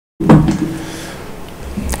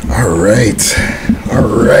All right.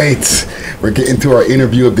 We're getting to our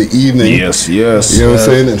interview of the evening. Yes. You know what I'm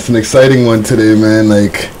saying? It's an exciting one today, man.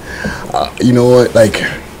 Like, you know what? Like,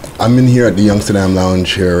 I'm in here at the Youngsterdam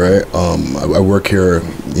Lounge here, right? I work here,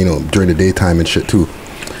 you know, during the daytime and shit too.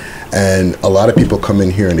 And a lot of people come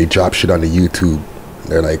in here and they drop shit on the YouTube.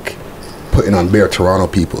 They're like putting on bare Toronto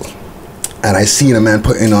people. And I seen a man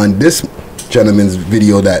putting on this gentleman's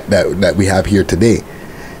video that we have here today.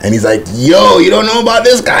 And he's like, yo, you don't know about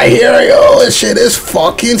this guy here? Yo, this shit is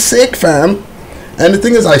fucking sick, fam. And the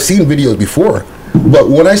thing is, I've seen videos before, but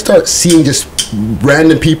when I start seeing just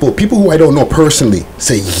random people who I don't know personally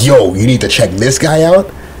say, yo, you need to check this guy out,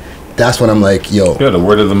 that's when I'm like, yo. Yeah, the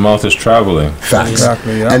word of the mouth is traveling. Facts.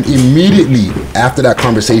 Exactly, yeah. And immediately after that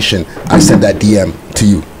conversation, I sent that DM to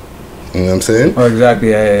you. You know what I'm saying? Oh, exactly.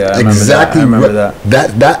 Yeah. Exactly. I remember that.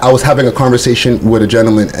 That I was having a conversation with a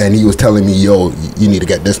gentleman, and he was telling me, "Yo, you need to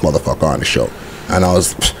get this motherfucker on the show." And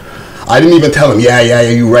I didn't even tell him. Yeah.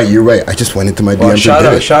 You're right. I just went into my DM.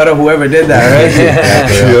 Shout out whoever did that, right?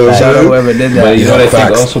 Shout out whoever did that. But you know what I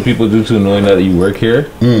think also people do too, knowing that you work here,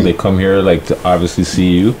 they come here like to obviously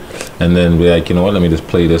see you, and then be like, you know what, let me just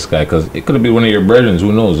play this guy, because it could have been one of your brethren.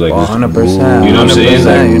 Who knows? Like, 100%. You know what I'm saying?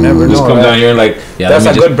 Like, you never know. Just come down here and like, yeah, that's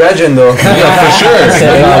a good brethren though. Yeah, for sure.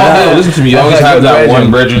 Listen to me. You always have that one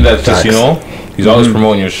brethren that's just, you know, he's always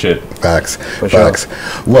promoting your shit. Facts.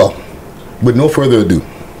 Well, with no further ado,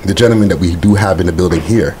 the gentleman that we do have in the building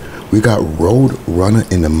here, we got Road Runner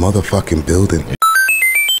in the motherfucking building.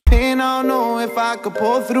 I don't know if I could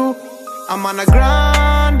pull through. I'm on the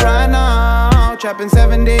grind right now, trapping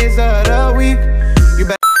 7 days of the week. You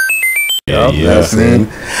better.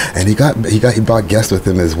 And he brought guests with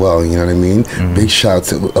him as well, you know what I mean? Big shouts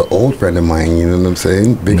to an old friend of mine, you know what I'm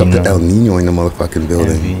saying? Big up to El Nino in the motherfucking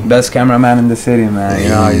building. Best cameraman in the city, man. You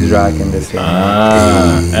know how he's rocking this city.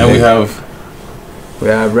 And we have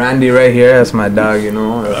Randy right here. That's my dog, you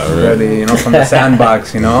know. Ready, you know, from the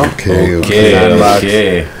sandbox, you know.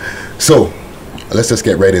 Okay. So, let's just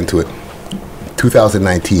get right into it.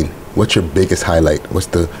 2019. What's your biggest highlight? What's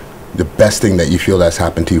the best thing that you feel that's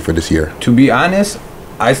happened to you for this year? To be honest,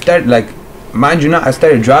 I started mind you not, I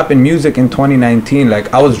started dropping music in 2019.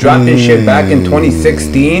 Like, I was dropping shit back in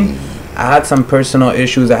 2016. I had some personal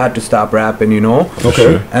issues. I had to stop rapping, you know.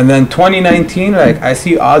 Okay. And then 2019, like, I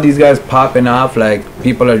see all these guys popping off. Like,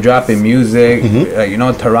 people are dropping music. Like, you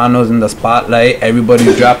know, Toronto's in the spotlight.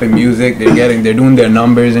 Everybody's dropping music. They're doing their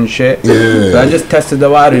numbers and shit. Yeah. So I just tested the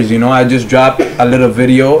waters, you know. I just dropped a little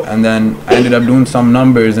video, and then I ended up doing some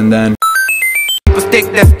numbers, and then.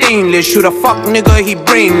 Stick that's stainless, shoot a fuck nigga, he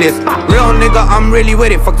brainless. Real nigga, I'm really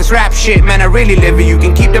with it. Fuck this rap shit, man. I really live it. You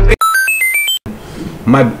can keep the.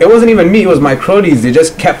 It wasn't even me, it was my cronies. They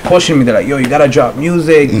just kept pushing me. They're like, yo, you gotta drop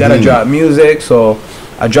music, you gotta drop music. So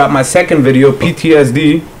I dropped my second video,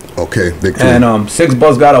 PTSD. Okay, big two. And Six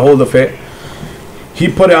Buzz got a hold of it. He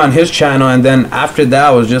put it on his channel, and then after that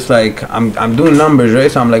I was just like, I'm doing numbers,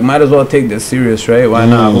 right? So I'm like, might as well take this serious, right? Why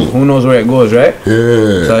not? Who knows where it goes, right?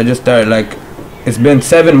 Yeah. So I just started, like, it's been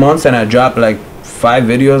 7 months and I dropped like 5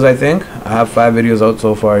 videos, I think. I have 5 videos out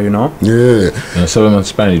so far, you know. Yeah. In a 7 month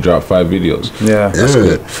span, you dropped 5 videos. Yeah. That's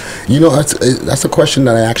good. You know, that's a question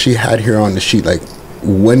that I actually had here on the sheet. Like,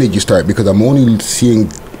 when did you start? Because I'm only seeing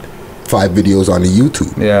 5 videos on the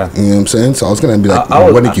YouTube. Yeah. You know what I'm saying? So I was gonna be like,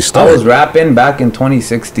 when did you start? I was rapping back in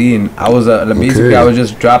 2016. I was basically I was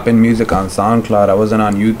just dropping music on SoundCloud. I wasn't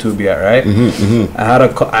on YouTube yet, right?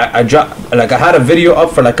 I had a video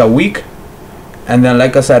up for like a week. And then,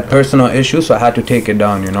 like I said, personal issues, so I had to take it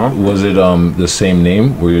down, you know. Was it the same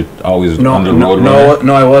name? Were you always under Road Runner?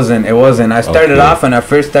 No, it wasn't. I started off when I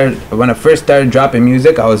first started dropping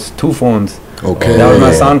music. I was 2 Phones. Okay. That was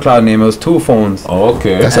my SoundCloud name. It was 2 Phones. Oh,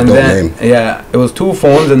 okay. That's a dope name. Yeah, it was 2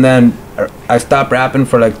 Phones, and then I stopped rapping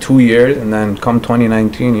for like 2 years, and then come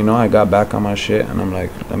 2019, you know, I got back on my shit, and I'm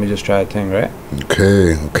like, let me just try a thing, right?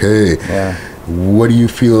 Okay. Yeah. What do you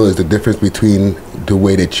feel is the difference between the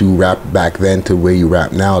way that you rap back then to the way you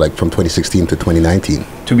rap now, like from 2016 to 2019?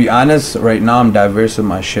 To be honest, right now I'm diverse with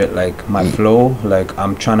my shit, like my flow, like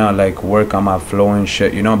I'm trying to like work on my flow and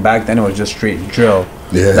shit, you know. Back then it was just straight drill.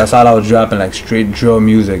 Yeah. That's all I was dropping, like straight drill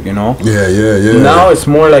music, you know. Yeah. Now it's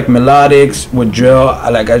more like melodics with drill.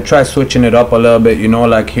 I try switching it up a little bit, you know,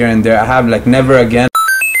 like here and there. I have like Never Again.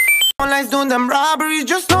 Online's doing them robberies,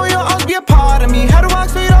 just know you'll always be a part of me. Had to walk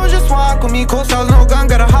so you don't just walk with me. Cold stars, no gun,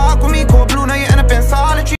 got a hawk with me. Cold blue, now you end up in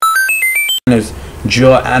solitary. There's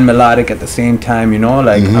drill and melodic at the same time, you know,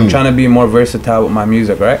 like I'm trying to be more versatile with my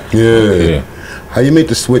music, right? Yeah. How you made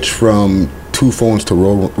the switch from 2 Phones to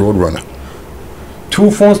Road Runner? 2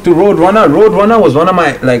 Phones to Road Runner. Road Runner was one of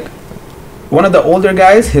my, like, one of the older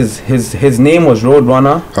guys, his name was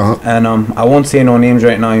Roadrunner, and I won't say no names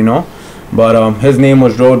right now, you know, but his name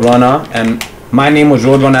was Roadrunner, and my name was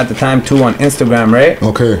Roadrunner at the time too on Instagram, right?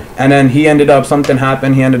 Okay. And then he ended up, something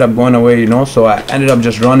happened, he ended up going away, you know, so I ended up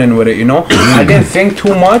just running with it, you know. I didn't think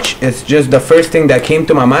too much. It's just the first thing that came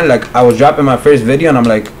to my mind. Like, I was dropping my first video and I'm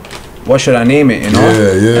like, what should I name it, you know?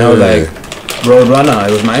 Yeah. And I was like, Roadrunner.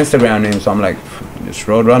 It was my Instagram name, so I'm like, just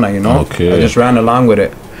Roadrunner, you know. Okay. I just ran along with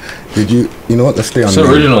it. Did you know what? Let's stay on. It's an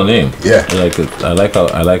original name. Yeah. I like it. I like how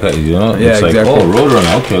you know. Yeah, it's like, exactly. oh,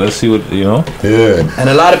 Roadrunner. Okay, let's see what you know. Yeah. And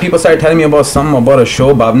a lot of people started telling me about a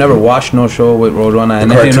show, but I've never watched no show with Roadrunner. And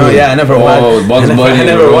you know, I never watched. Oh, Bugs Bunny. I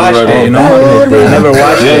never watched it, you know. I never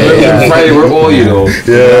watched it. Yeah, Friday we're all, you know.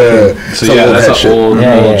 Yeah. So yeah, that's an old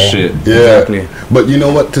shit. Yeah. Exactly. But you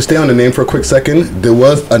know what? To stay on the name for a quick second, there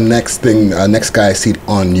was a next guy I see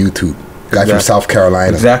on YouTube. Guy from South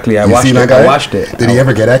Carolina. Exactly. I watched it. Did he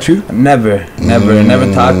ever get at you? Never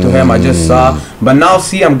talked to him. I just saw. But now,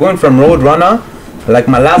 see, I'm going from Roadrunner. Like,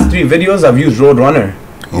 my last 3 videos, I've used Roadrunner.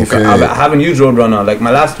 Okay. I haven't used Roadrunner. Like, my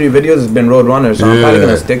last 3 videos has been Roadrunner, so I'm probably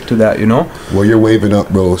gonna stick to that, you know. Well, you're waving up,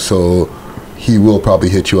 bro. So he will probably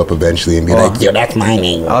hit you up eventually and be like, "Yo, that's my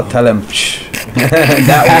name." I'll tell him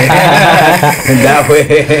that way.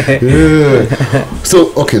 Yeah.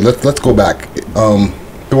 So okay, let's go back.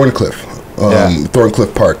 Thorncliff.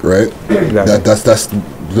 Thorncliff Park, right? Exactly. That's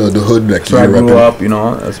the hood next That's where I grew up, you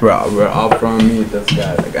know. That's where we're all from. Me, this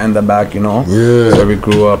guy, like, and the back, you know. Yeah. That's where we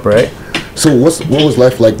grew up, right? So what was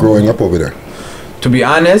life like growing up over there? To be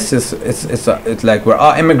honest, it's like we're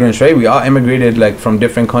all immigrants, right? We all immigrated like from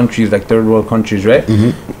different countries, like third world countries, right?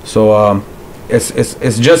 Mm-hmm. So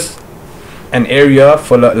it's just an area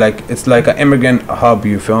full of, like, it's like an immigrant hub.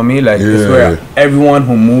 You feel me? Like, it's where everyone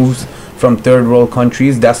who moves from third world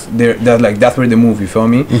countries, that's where they move, you feel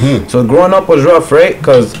me? Mm-hmm. So growing up was rough, right?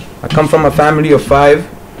 Because I come from a family of 5.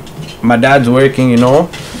 My dad's working, you know,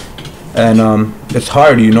 and it's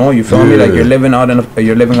hard, you know, you feel me? Like, you're living out of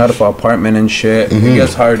an apartment and shit. It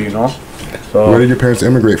gets hard, you know. So where did your parents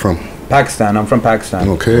immigrate from? Pakistan. I'm from Pakistan.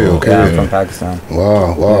 Okay. Yeah, I'm from Pakistan.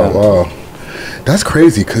 Wow. That's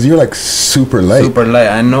crazy, because you're like super light. Super light,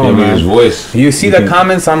 I know, Yeah, man. his voice. You see the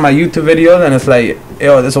comments on my YouTube videos, and it's like,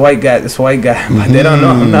 yo, this white guy. But they don't know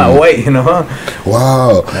I'm not white, you know?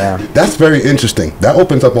 Wow. Yeah. That's very interesting. That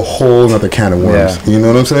opens up a whole nother can of worms. Yeah. You know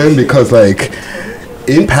what I'm saying? Because, like,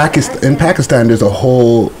 in Pakistan, there's a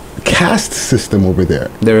whole caste system over there.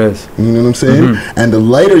 There is. You know what I'm saying? And the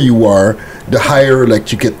lighter you are, the higher,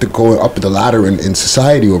 like, you get to go up the ladder in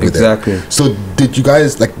society over there. Exactly. So did you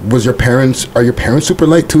guys, like, are your parents super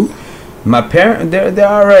light too? My parents, they're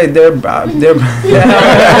all right. They're like,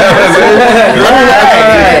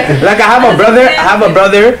 I have a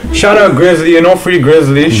brother. Shout out Grizzly, you know, free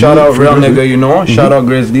Grizzly. Shout out real nigga, you know. Shout out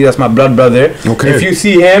Grizzly. That's my blood brother. Okay. If you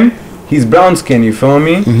see him, he's brown skin. You feel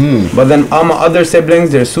me? But then all my other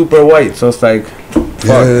siblings, they're super white. So it's like,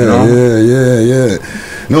 fuck, you know? Yeah.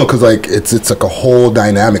 No, because, like, it's like a whole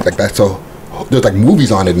dynamic. Like, there's like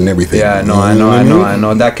movies on it and everything. Yeah, no, I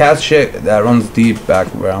know. That caste shit, that runs deep back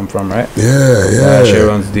where I'm from, right? Yeah. That shit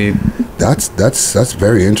runs deep. That's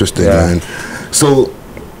very interesting, Yeah. man. So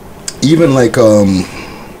even like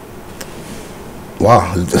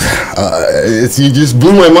wow, you just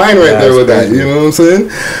blew my mind right there with that. You know what I'm saying?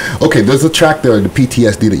 Okay, there's a track there, the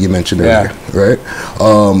PTSD that you mentioned earlier, right?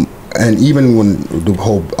 And even when the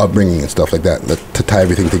whole upbringing and stuff like that, to tie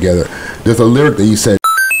everything together, there's a lyric that you said.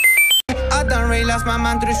 I done Ray lost my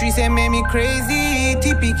mind through the streets, it made me crazy.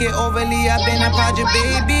 TPK overly, I've been a project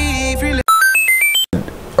baby. Free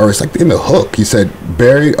Or it's like in the hook, he said,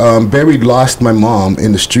 buried lost my mom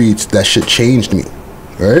in the streets, that shit changed me,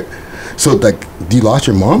 right? So, like, do you lost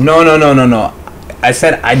your mom? No. I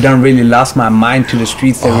said I done really lost my mind to the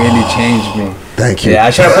streets that really changed me. Thank you. Yeah, I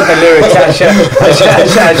should have put the lyrics. I should have put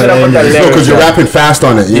the lyrics. No, because you're rapping fast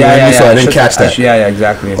on it. You know what I mean? So I didn't catch that. Yeah,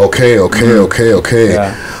 exactly. Okay.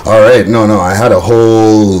 Yeah. All right. No. I had a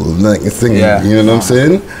whole like thing. Yeah. You know what I'm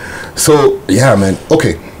saying? So yeah, man.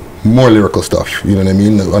 Okay. More lyrical stuff. You know what I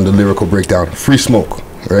mean? On the lyrical breakdown. Free Smoke.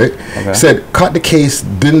 Right. Okay. Said caught the case.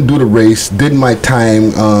 Didn't do the race. Did my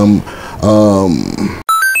time.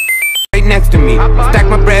 right next to me. Stack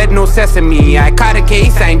my bread, no sesame. I caught a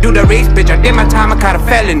case, I ain't do the race, bitch. I did my time, I caught a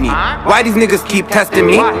felony. Why these niggas keep testing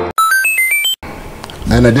me?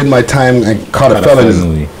 And I did my time and caught a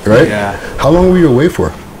felony. Right? Yeah. How long were you away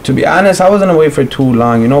for? To be honest, I wasn't away for too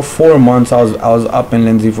long. You know, 4 months. I was up in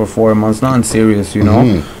Lindsay for 4 months. Nothing serious, you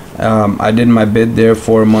know. I did my bid there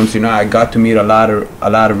 4 months. You know, I got to meet a lot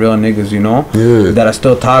of real niggas. You know, that I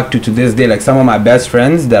still talk to this day. Like some of my best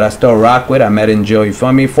friends that I still rock with, I met in jail. You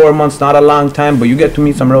feel me? 4 months, not a long time, but you get to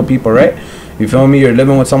meet some real people, right? You feel me? You're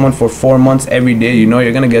living with someone for 4 months every day. You know,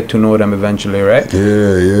 you're gonna get to know them eventually, right?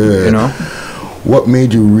 Yeah. You know. What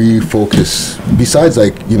made you refocus? Besides,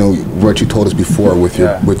 like, you know, what you told us before with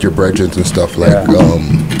your brethren and stuff, like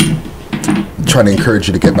trying to encourage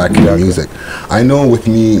you to get back into music. I know with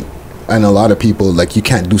me and a lot of people, like, you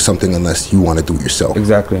can't do something unless you want to do it yourself.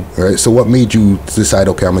 Exactly. Right. So what made you decide?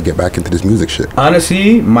 Okay, I'm gonna get back into this music shit.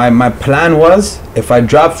 Honestly, my plan was, if I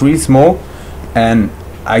drop Free Smoke and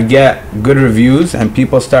I get good reviews and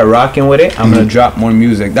people start rocking with it, I'm gonna drop more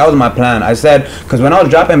music. That was my plan. I said, because when I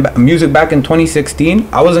was dropping music back in 2016,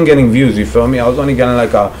 I wasn't getting views, you feel me? I was only getting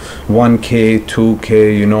like a 1K,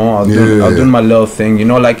 2K, you know. I was doing my little thing, you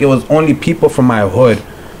know, like it was only people from my hood.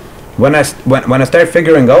 When I started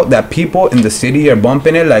figuring out that people in the city are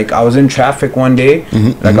bumping it, like I was in traffic one day,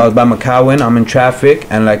 like I was by McCowan, I'm in traffic,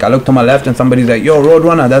 and like I look to my left and somebody's like, yo,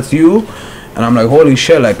 Roadrunner, that's you? And I'm like, holy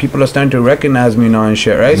shit, like people are starting to recognize me now and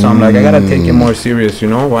shit, right? So I'm like, I gotta take it more serious, you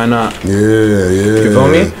know? Why not? Yeah. You feel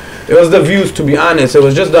me? It was the views, to be honest. It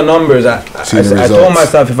was just the numbers. I told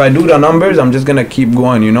myself, if I do the numbers, I'm just gonna keep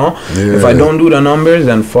going, you know? If I don't do the numbers,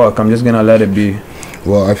 then fuck, I'm just gonna let it be.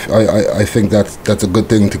 Well, I think that's a good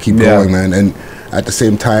thing to keep going, man. And at the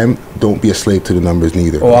same time, don't be a slave to the numbers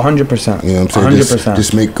neither. Oh, 100%. You know what I'm saying? 100%.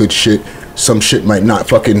 Just make good shit. Some shit might not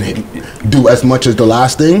fucking do as much as the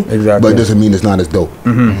last thing, but it doesn't mean it's not as dope.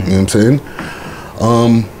 You know what I'm saying?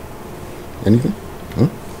 Anything? Huh?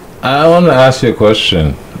 I want to ask you a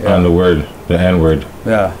question on the N-word.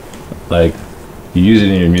 Yeah. Like, you use it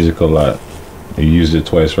in your music a lot. You used it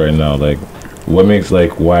twice right now. Like, what makes,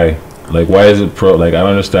 like, why is it pro? Like, I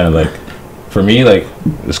don't understand. Like, for me, like,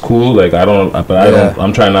 it's cool. Like,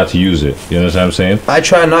 I'm trying not to use it. You know what I'm saying? I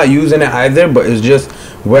try not using it either, but it's just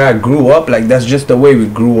where I grew up. Like, that's just the way we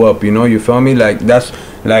grew up, you know? You feel me? Like, that's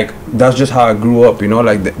just how I grew up, you know?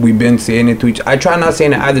 Like, we've been saying it to each. I try not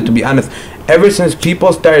saying it either, to be honest. Ever since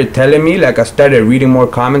people started telling me, like, I started reading more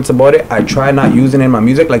comments about it, I try not using it in my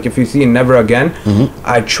music. Like, if you see Never Again,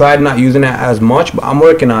 I tried not using it as much, but I'm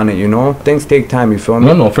working on it, you know? Things take time, you feel me?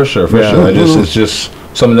 No, for sure. It's just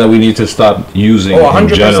something that we need to stop using in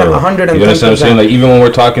general. 110%. You understand what I'm saying? Like, even when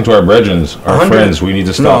we're talking to our brethrens, our friends, we need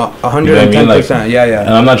to stop. No, 110%. You know what I mean? Like, yeah. And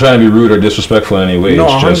I'm not trying to be rude or disrespectful in any way. No,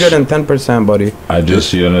 it's 110%, buddy. I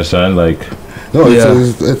just, you understand? Like, no,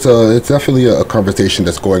 it's definitely a conversation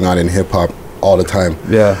that's going on in hip hop all the time.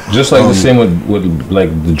 Yeah. Just like the same with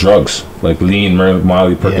like the drugs, like lean,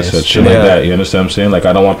 Molly, Percocet, shit like that. You understand what I'm saying? Like,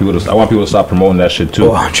 I want people to stop promoting that shit too.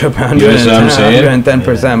 Oh, 100%. You understand what I'm saying?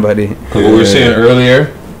 110%, buddy. Because what we were saying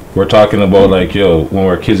earlier, we're talking about, like, yo, when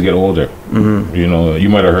our kids get older, you know, you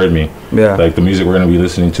might have heard me. Yeah. Like, the music we're gonna be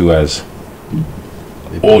listening to as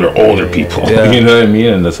older people. Yeah. You know what I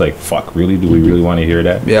mean? And it's like, fuck, really? Do we really want to hear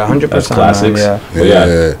that? Yeah, 100%. That's classics. Man,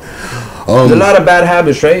 but there's a lot of bad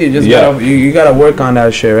habits, right? You just gotta you gotta work on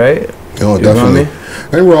that shit, right? Oh, definitely.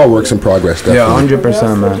 And we're all works in progress. Definitely. Yeah,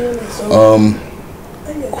 100%,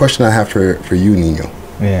 man. Question I have for you, Nino.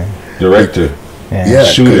 Yeah. Director. Yeah.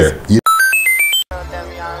 Shooter.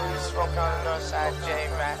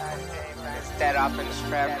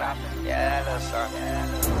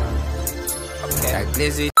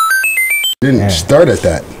 Didn't start at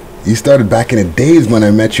that. You started back in the days when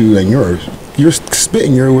I met you, and you're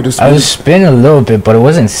spitting. You're with I was spitting a little bit, but it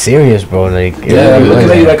wasn't serious, bro. Like, looking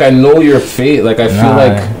at you, like, I know your fate. Like, I feel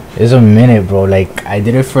like it's a minute, bro. Like, I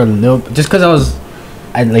did it for a little, just cause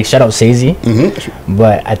I like, shout out Savy.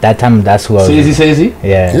 But at that time, that's who I was. Savy?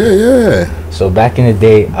 Yeah. So back in the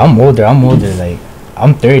day, I'm older. Like,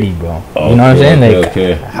 I'm 30, bro. Oh, you know what I'm saying? Like,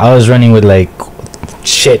 I was running with, like,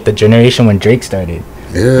 shit, the generation when Drake started.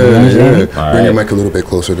 Yeah, you know Bring your mic a little bit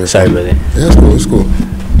closer there. Sorry, brother. Yeah, it's cool.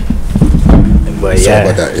 But sorry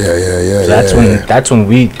about that. Yeah. So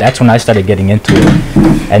that's when I started getting into it,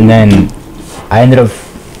 and then I ended up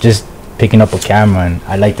just picking up a camera, and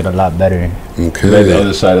I liked it a lot better. Okay. Like the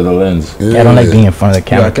other side of the lens. Yeah, I don't like being in front of the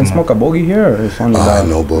camera. I can smoke a bogey here. Or it's only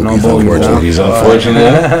no bogey. He's unfortunate.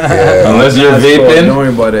 Unless you're vaping. Don't worry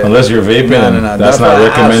about it. Unless you're vaping, no. That's not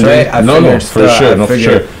recommended. Right? No, for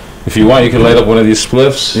sure. If you want, you can light up one of these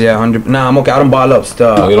spliffs. Yeah, 100. Nah, I'm okay. I don't ball up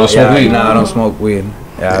stuff. Oh, you don't smoke weed? Nah, I don't smoke weed.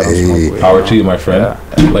 Yeah, I don't smoke weed. Power to you, my friend.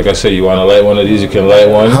 Yeah. Like I said, you want to light one of these, you can light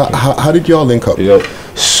one. How did y'all link up?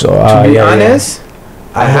 So to be honest,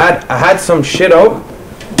 I had some shit out,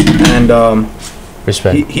 and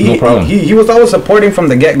respect. No problem. He was always supporting from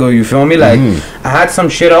the get go. You feel me? Like I had some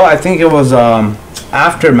shit out. I think it was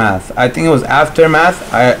Aftermath. I think it was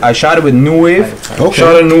Aftermath. I shot it with New Wave. Okay.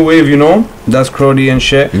 Shot a New Wave, you know. That's Crody and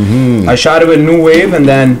shit. I shot it with New Wave, and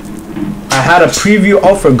then I had a preview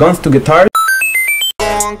out for Guns to Guitars.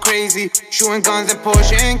 Going crazy, shooting guns and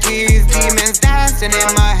pushing keys. Demons dancing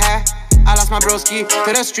in my head. I lost my broski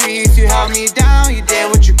to the streets. You held me down, you did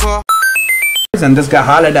what you could. And this guy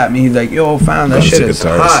hollered at me. He's like, "Yo, fam, that shit is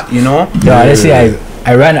hot," you know. Yo, honestly,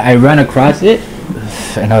 I ran across it,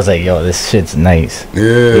 and I was like, "Yo, this shit's nice."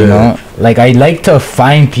 Yeah. You know, like I like to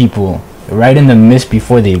find people right in the mist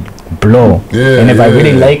before they blow. Yeah. And if I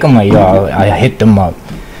really like them, like yo, I hit them up,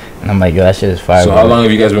 and I'm like, "Yo, that shit is fire." So how long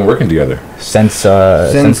have you guys been working together? Since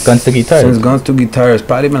Guns to Guitars. Since Guns to Guitars,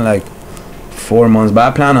 probably been like 4 months. But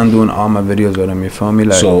I plan on doing all my videos with him. You feel me?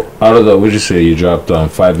 Like, so out of the, what'd you say you dropped 5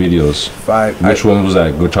 videos? 5. Which one was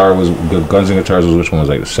that? Guns and Guitars was which one? Was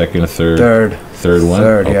like the second or third? Third one.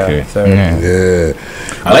 Third, okay. yeah. Third. Yeah.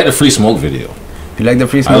 I like the Free Smoke video. You like the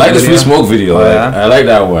Free Smoke? I like video? the Free Smoke video. Oh, yeah? I like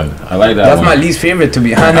that one. I like that. That's one. my least favorite, to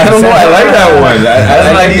be honest. I don't know. I like that one.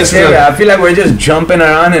 That's my like least favorite. I feel like we're just jumping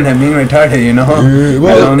around and being retarded, you know.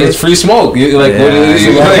 Well, it's Free Smoke. Like,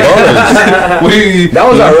 Yeah. That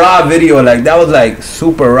was a raw video. Like that was like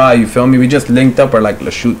super raw. You feel me? We just linked up or like,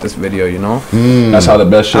 let's shoot this video, you know. That's how the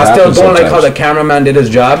best shit I still happens don't like how sometimes. the cameraman did his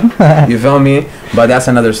job. You feel me? But that's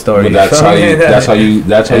another story. But that's how you.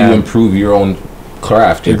 That's how Yeah. you improve your own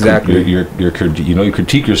craft. Exactly. You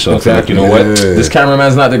critique yourself. Exactly. Like, you know what? Yeah. This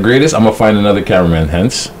cameraman's not the greatest. I'm gonna find another cameraman.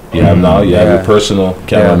 Hence, you have your personal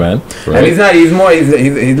cameraman. Right? And he's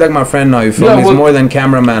like my friend now. You feel Yeah, me? He's well, more than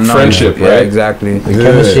cameraman now. friendship, Yeah, right? exactly. The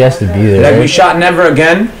chemistry has to be there. Like right? we shot Never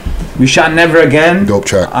Again. Dope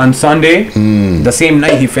track. On Sunday. The same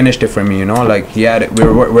night he finished it for me, you know. Like he had it.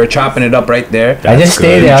 We're chopping it up right there. I just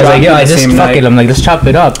stayed there. I was like, yo, I just Same fuck night. it. I'm like, let's chop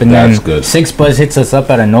it up. And That's then good. 6 Buzz hits us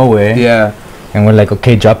up out of nowhere. Yeah. And we're like,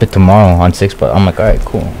 okay, drop it tomorrow on 6 Buzz. I'm like, all right,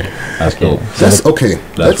 cool. That's dope. That's okay.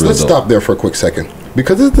 Let's real dope. stop there for a quick second,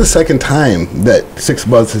 because it's the second time that 6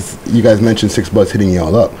 Buzz has, you guys mentioned 6 Buzz hitting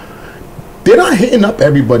y'all up. They're not hitting up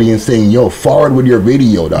everybody and saying, yo, forward with your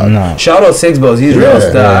video, dog. No. Shout out 6 Buzz. He's real.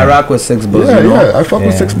 I rock with 6 Buzz. Yeah, you know? yeah. I fuck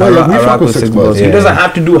with 6 I Buzz. rock, We I fuck rock with 6 Buzz. He Yeah. doesn't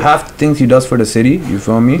have to do half the things he does for the city. You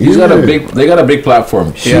feel me? He's got a big. They got a big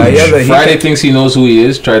platform. Yeah, Huge. he Friday thinks he knows who he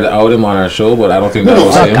is. Tried to out him on our show, but I don't think that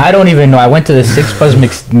was Fuck, him. I don't even know. I went to the 6 Buzz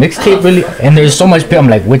mixtape really, and there's so much. I'm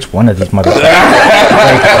like, which one of these motherfuckers?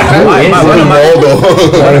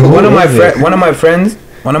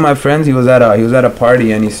 One of my friends, he was at a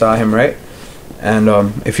party and he saw him, right? And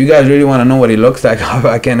if you guys really want to know what he looks like,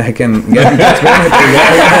 I can get him to explain it to you.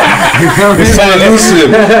 He's so elusive.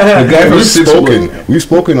 The guy from We've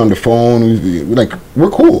spoken on the phone. We're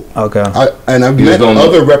cool. Okay. And I've You just met don't know.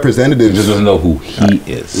 other He representatives. just doesn't know who he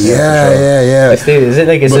is. Yeah. Is it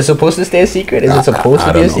like, is it supposed to stay a secret? Is it supposed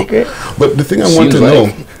to be a don't know. secret? But the thing I want Seems to know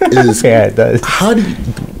is, Yeah, it does.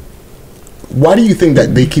 why do you think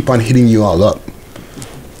that they keep on hitting you all up?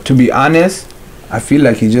 To be honest, I feel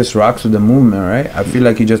like he just rocks with the movement, right? I feel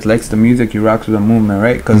like he just likes the music. He rocks with the movement,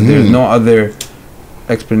 right? Because there's no other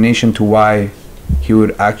explanation to why he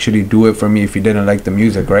would actually do it for me if he didn't like the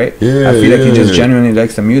music, right? Yeah, I feel like he just yeah. genuinely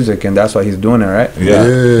likes the music, and that's why he's doing it, right? Yeah.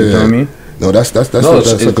 You feel me? No, that's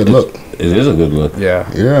a good look. It is a good look.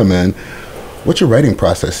 Yeah. Yeah, man. What's your writing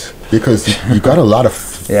process? Because you got a lot of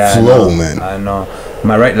Yeah. flow, I know, man. I know.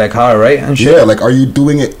 Am I right? Like how I write and shit? Yeah, like, are you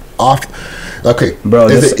doing it off? Okay, Bro,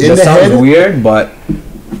 is this sounds weird, but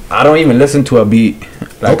I don't even listen to a beat.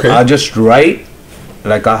 Like Okay. I'll just write.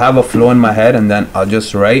 Like I'll have a flow in my head, and then I'll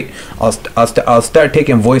just write. I'll start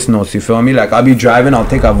taking voice notes. You feel me? Like I'll be driving, I'll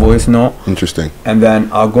take a voice note, Interesting. and then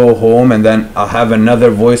I'll go home, and then I'll have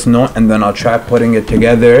another voice note, and then I'll try putting it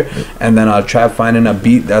together, and then I'll try finding a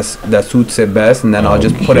beat that suits it best, and then I'll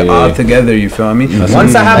just put it all Okay. together. You feel me? That's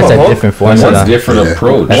Once I have That's a a hook, different That's formula. a different Yeah.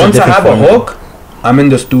 approach. That's a once I different have a formula. hook, I'm in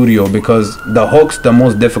the studio, because the hook's the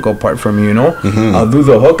most difficult part for me, you know? I'll do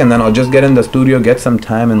the hook, and then I'll just get in the studio, get some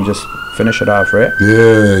time, and just finish it off, right?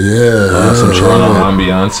 Yeah. Some Toronto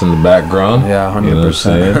ambiance in the background. Yeah, 100%. You know what I'm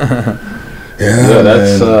saying? Yeah,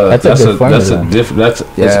 that's man. That's a good formula.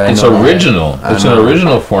 Yeah, it's I know. original. I It's know. an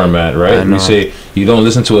original format, I right? know. We say you don't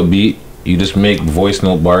listen to a beat, you just make voice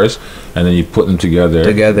note bars and then you put them together.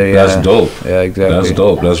 Together, yeah. That's dope. Yeah, exactly. That's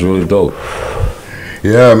dope. That's really dope.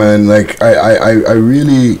 Yeah, man. Like I'm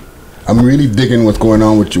really digging what's going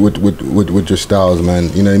on with your styles, man.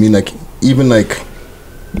 You know what I mean? Like even like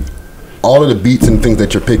all of the beats and things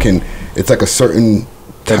that you're picking, it's like a certain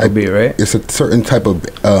Type of beat, right? It's a certain type of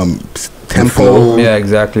tempo. Yeah,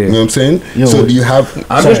 exactly. You know what I'm saying? Yo, So do you have?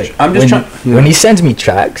 I'm just when, trying. when he sends me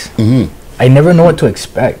tracks, I never know what to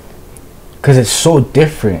expect, because it's so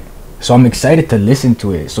different. So I'm excited to listen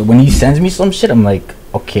to it. So when he sends me some shit, I'm like,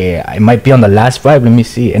 okay, I might be on the last vibe. Let me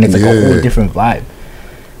see. And it's like a whole different vibe.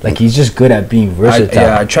 Like he's just good at being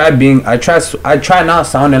versatile. I try not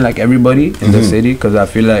sounding like everybody in the city, because I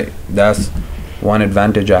feel like that's one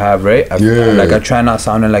advantage I have, right? I try not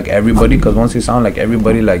sounding like everybody, because once you sound like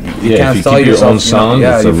everybody, like you can't sell your yourself. own sound.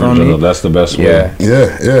 It's original. That's the best way.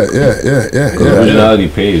 Originality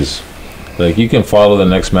pays. Like you can follow the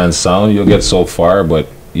next man's sound, you'll get so far, but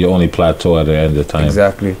you only plateau at the end of the time.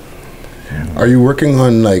 Exactly. Are you working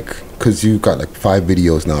on because you got 5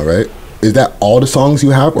 videos now, right? Is that all the songs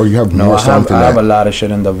you have, or you have more songs than that? I have a lot of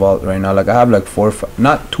shit in the vault right now. Like I have 4 or 5,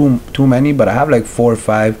 not too many, but I have 4 or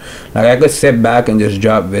 5. Like I could sit back and just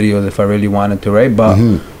drop videos if I really wanted to, right? But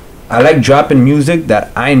I like dropping music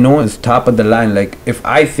that I know is top of the line. Like if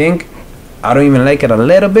I think I don't even like it a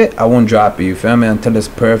little bit, I won't drop it, you feel me, until it's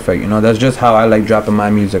perfect. You know, that's just how I like dropping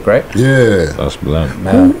my music, right? Yeah. That's blunt.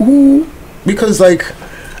 Because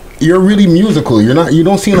you're really musical. You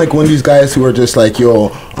don't seem like one of these guys who are just like, yo,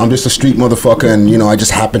 I'm just a street motherfucker and I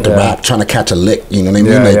just happen to rap trying to catch a lick, you know what I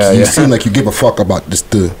mean? You seem like you give a fuck about just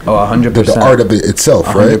the 100%. the art of it itself,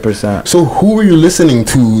 100%. right? So who were you listening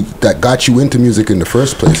to that got you into music in the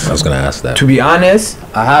first place? I was gonna ask that. To be honest,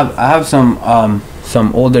 I have some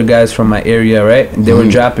older guys from my area, right? They were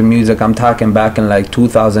dropping music. I'm talking back in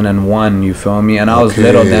 2001, you feel me? And I was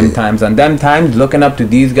little them times. And them times, looking up to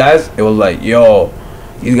these guys, it was like, yo,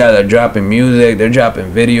 these guys are dropping music, they're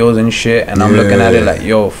dropping videos and shit, and I'm looking at it like,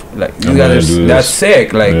 yo, these guys are, that's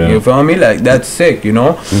sick, you feel me? Like, that's sick, you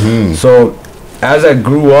know? So, as I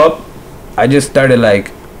grew up, I just started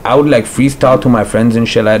I would freestyle to my friends and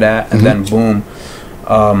shit like that, and then boom,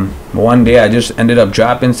 one day I just ended up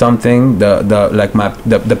dropping something.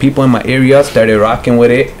 The people in my area started rocking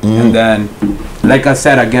with it, and then, like I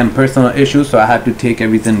said again, personal issues, so I had to take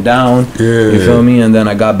everything down. You feel me? And then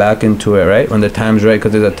I got back into it, right, when the time's right,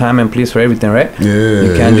 because there's a time and place for everything, right?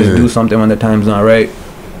 You can't just do something when the time's not right.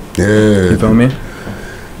 You feel me?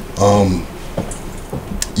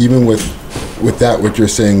 Even with that, what you're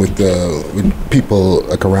saying with people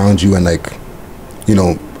around you and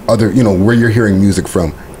other, where you're hearing music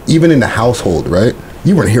from, even in the household, right?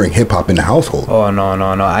 You weren't hearing hip hop in the household. Oh no!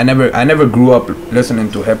 I never grew up listening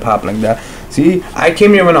to hip hop like that. See, I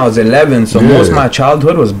came here when I was 11, so most of my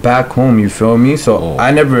childhood was back home. You feel me? So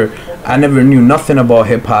I never knew nothing about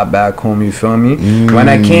hip hop back home. You feel me? When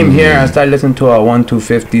I came here, I started listening to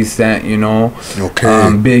 1-2-50 Cent,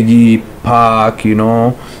 Biggie, Pac,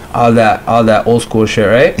 all that old school shit,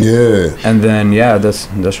 right? Yeah. And then that's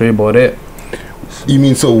really about it. You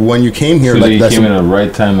mean, so when you came here, so you came in the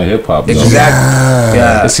right time of hip hop? Exactly.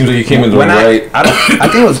 Yeah. It seems like you came in the right. I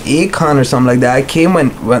think it was Akon or something like that. I came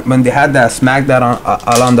when they had that Smack That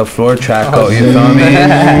all on the floor track. You feel me?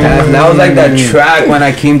 That was like that track when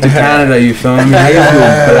I came to Canada. You feel me? I used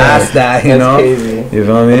to blast that. Crazy. You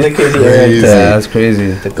feel me? Crazy. That's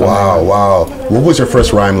crazy. Wow. What was your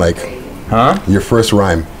first rhyme like? Huh? Your first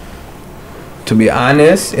rhyme. To be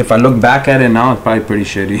honest, if I look back at it now, it's probably pretty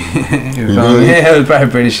shitty. You feel me? It was probably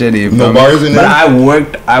pretty shitty. No bars in there?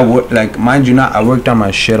 But I worked, mind you not, I worked on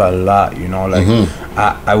my shit a lot,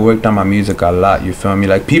 I worked on my music a lot, you feel me?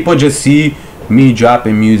 Like, people just see me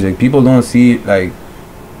dropping music. People don't see,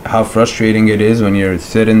 how frustrating it is when you're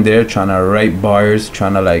sitting there trying to write bars,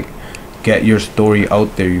 trying to, get your story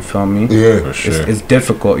out there, you feel me? Yeah, for sure. It's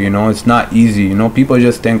difficult, it's not easy, people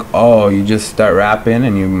just think, oh, you just start rapping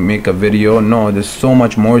and you make a video. No, there's so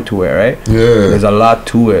much more to it, right? Yeah, there's a lot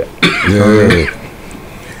to it.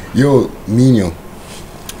 Yo, Nino,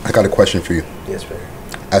 I got a question for you. Yes, sir.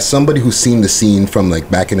 As somebody who's seen the scene from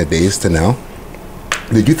back in the days to now,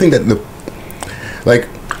 did you think that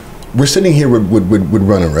we're sitting here with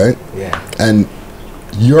Runner, right? Yeah. And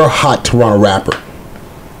you're a hot Toronto rapper,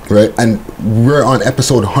 right? And we're on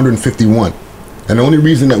episode 151, and the only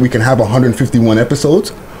reason that we can have 151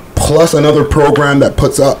 episodes plus another program that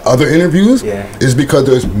puts up other interviews is because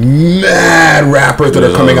there's mad rappers that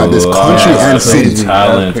are coming out this country and city,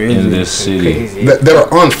 talent in this city that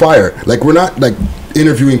are on fire. We're not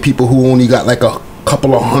interviewing people who only got a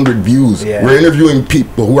couple of hundred views. We're interviewing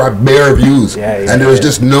people who are bare views, and there's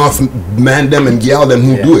just enough man them and gal them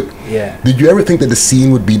who do it. Did you ever think that the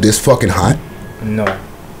scene would be this fucking hot? No,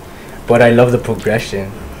 but I love the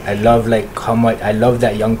progression. I love how much I love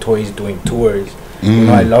that Young Toy's doing tours.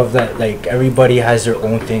 I love that everybody has their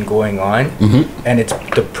own thing going on, and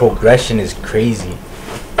the progression is crazy,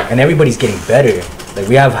 and everybody's getting better.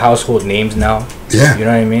 We have household names now. You know what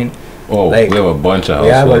I mean? Oh, like, we have a bunch of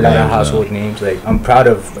household names. We have a lot of household names. Like, I'm proud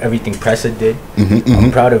of everything Pressa did.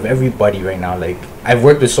 I'm proud of everybody right now. Like, I've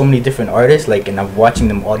worked with so many different artists, like, and I'm watching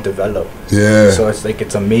them all develop. Yeah. So it's like,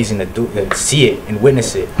 it's amazing to see it and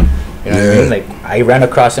witness it. You know what I mean? Like, I ran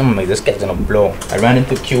across him, I'm like, this guy's gonna blow. I ran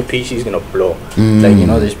into QP, she's gonna blow. Like, you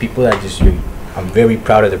know, there's people that just, I'm very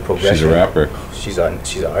proud of the progression. She's a rapper. She's an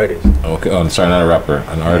artist. Okay, oh, sorry, not a rapper,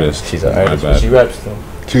 an artist. She's an artist, but she raps though.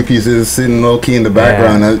 Two pieces sitting low key in the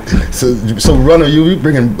background. So Runner,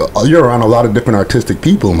 you're around a lot of different artistic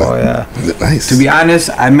people, man. Oh yeah, nice. To be honest,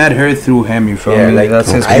 I met her through him. You feel me? Like, that's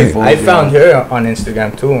his. I found her on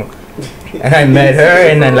Instagram too, and I met her,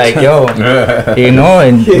 and then like, yo, you know,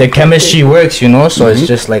 and the chemistry works, you know. So it's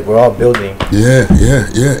just like we're all building. Yeah.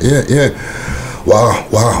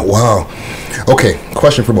 Wow. Okay,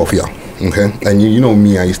 question for both of y'all. Okay, and you know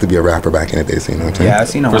me, I used to be a rapper back in the day, so you know what I'm saying? Yeah, I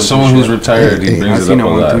seen him. For someone who's retired, he brings it up a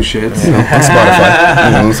lot. I've seen him on You know, on Spotify,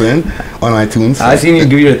 you know what I'm saying? On iTunes. I seen you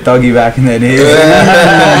do your thuggy back in the day.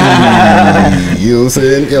 You know what I'm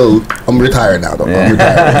saying? Yo, I'm retired now, though. I'm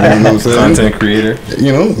retired. You know what I'm saying? Content creator.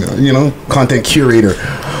 You know, content curator.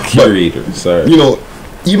 Sorry. You know,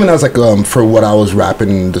 even as like for what I was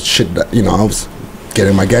rapping, the shit that, you know, I was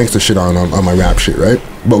getting my gangster shit on my rap shit, right?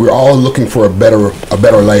 But we're all looking for a better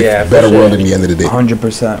life, better world in the end of the day.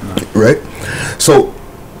 100%, man. Right? So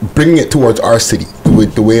bringing it towards our city,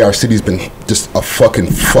 the way our city's been just a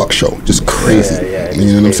fucking fuck show, just crazy.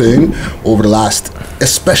 You know what I'm saying?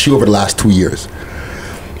 Especially over the last 2 years.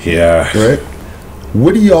 Yeah. Right?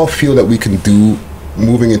 What do y'all feel that we can do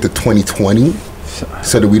moving into 2020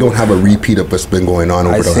 so that we don't have a repeat of what's been going on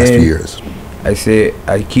over the last few years? I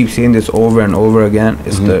keep saying this over and over again.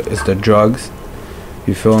 It's the drugs.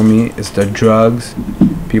 You feel me? It's the drugs.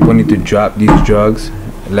 People need to drop these drugs.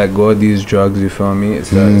 Let go of these drugs. You feel me? It's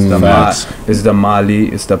the Molly.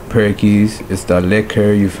 It's the Perkies. It's the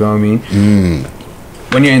liquor. You feel me?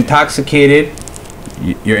 When you're intoxicated,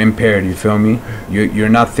 you're impaired. You feel me? You're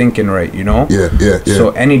not thinking right. You know? Yeah. So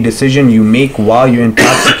any decision you make while you're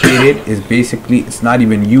intoxicated is basically, it's not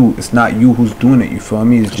even you. It's not you who's doing it. You feel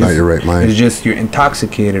me? It's just not your right mind. It's just you're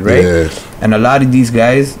intoxicated, right? Yeah. And a lot of these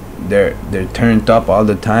guys, they're turned up all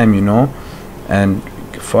the time, you know, and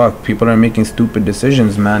fuck, people are making stupid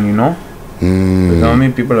decisions, man, you know. You know what I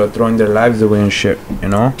mean? People are throwing their lives away and shit, you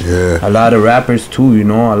know. Yeah. A lot of rappers too, you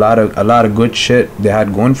know. A lot of good shit they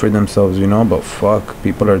had going for themselves, you know. But fuck,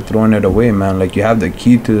 people are throwing it away, man. Like, you have the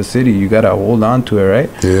key to the city, you gotta hold on to it, right?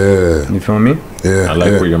 Yeah. You feel me? Yeah. I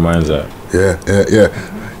like where your mind's at. Yeah.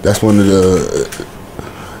 That's one of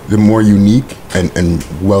the more unique and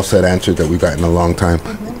well said answers that we got in a long time.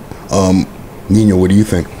 Nino, what do you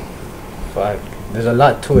think? Fuck. There's a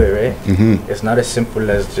lot to it, right? It's not as simple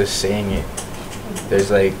as just saying it. There's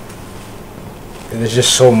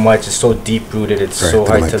just so much. It's so deep rooted. It's so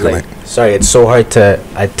hard to it's so hard to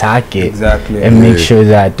attack it and make sure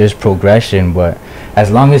that there's progression. But as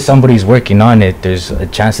long as somebody's working on it, there's a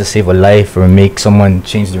chance to save a life or make someone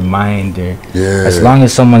change their mind. Or as long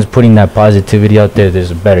as someone's putting that positivity out there,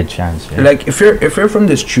 there's a better chance. Yeah? Like, if you're from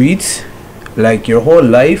the streets, like, your whole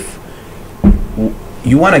life,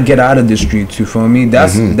 you want to get out of the streets, you feel me?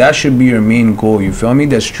 That should be your main goal, you feel me?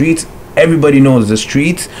 The streets, everybody knows the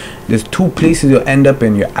streets, there's two places you'll end up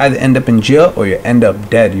in. You either end up in jail or you end up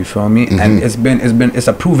dead, you feel me? And it's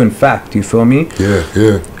a proven fact, you feel me?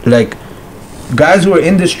 Yeah. Like, guys who are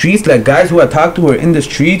in the streets, like guys who I talk to who are in the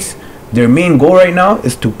streets, their main goal right now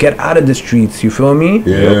is to get out of the streets, you feel me?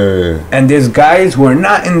 Yeah. And there's guys who are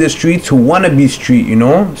not in the streets who want to be street, you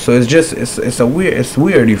know? So it's just, it's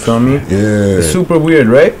weird, you feel me? Yeah. It's super weird,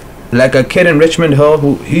 right? Like a kid in Richmond Hill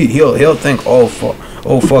who he'll think, oh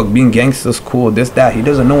fuck, being gangster's cool, this, that. He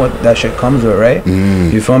doesn't know what that shit comes with, right?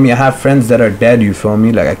 You feel me? I have friends that are dead, you feel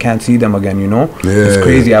me? Like, I can't see them again, you know? Yeah. It's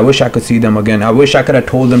crazy. I wish I could see them again. I wish I could have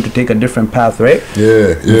told them to take a different path, right?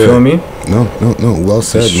 Yeah. You feel me? No. Well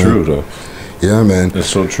said, It's man. true, though. Yeah, man. It's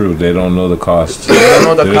so true. They don't know the cost. They don't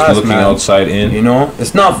know the They're cost, just looking man. outside in. You know,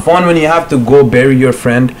 it's not fun when you have to go bury your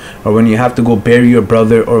friend, or when you have to go bury your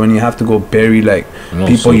brother, or when you have to go bury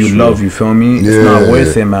people you love. You feel me? Yeah. It's not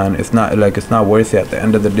worth it, man. It's not worth it at the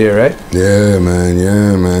end of the day, right? Yeah,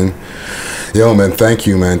 man. Yo, man, thank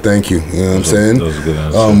you, man. Thank you. You know what I'm saying? That was a good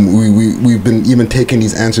answer. We've been even taking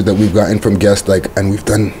these answers that we've gotten from guests, like, and we've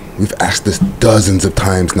asked this dozens of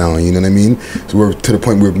times now, you know what I mean? So we're to the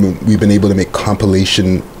point where we've been able to make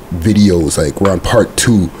compilation videos, like we're on part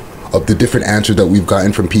 2 of the different answers that we've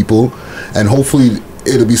gotten from people, and hopefully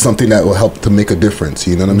it'll be something that will help to make a difference,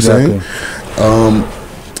 you know what I'm saying?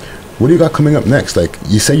 What do you got coming up next? Like,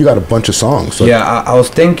 you say you got a bunch of songs. So yeah, I was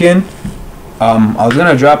thinking, I was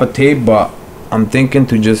gonna drop a tape, but I'm thinking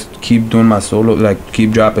to just keep doing my solo, like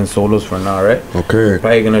keep dropping solos for now, right? Okay.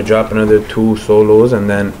 Probably gonna drop another 2 solos and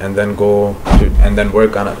then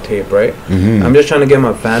work on a tape, right? I'm just trying to get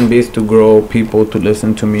my fan base to grow, people to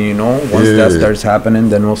listen to me, you know. Once that starts happening,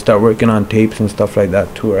 then we'll start working on tapes and stuff like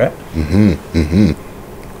that too, right?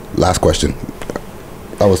 Last question.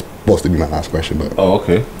 That was supposed to be my last question, but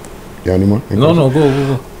okay. You have any more? No,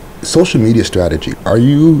 go. Social media strategy. Are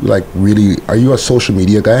you a social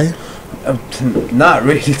media guy? Not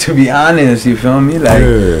really, to be honest. You feel me? Like,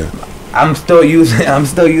 I'm still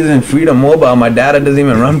using Freedom Mobile. My data doesn't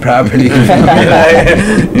even run properly. You feel me? Like,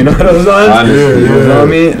 you know those ones? You feel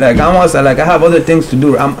me? Like, I have other things to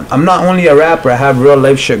do. I'm not only a rapper. I have real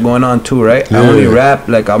life shit going on too, right? I only rap.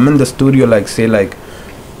 Like, I'm in the studio, like, say, like,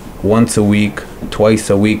 once a week,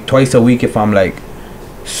 twice a week if I'm like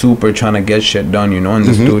super trying to get shit done, you know, in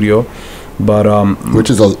the studio. But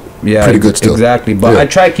which is pretty good still. Exactly. But I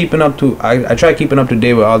try keeping up to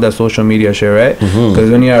date with all that social media shit, right?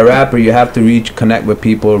 Because when you're a rapper, you have to connect with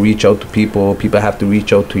people, reach out to people. People have to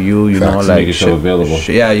reach out to you. You know, like make yourself available.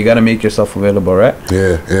 You gotta make yourself available, right?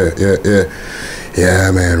 Yeah,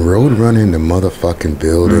 man. Road running the motherfucking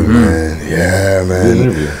building, man. Yeah,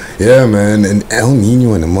 man. Yeah, man. And El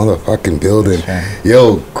Nino in the motherfucking building.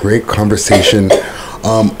 Yo, great conversation.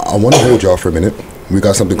 I want to hold y'all for a minute. We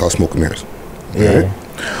got something called Smoke and Mirrors.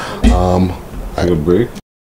 Take a break.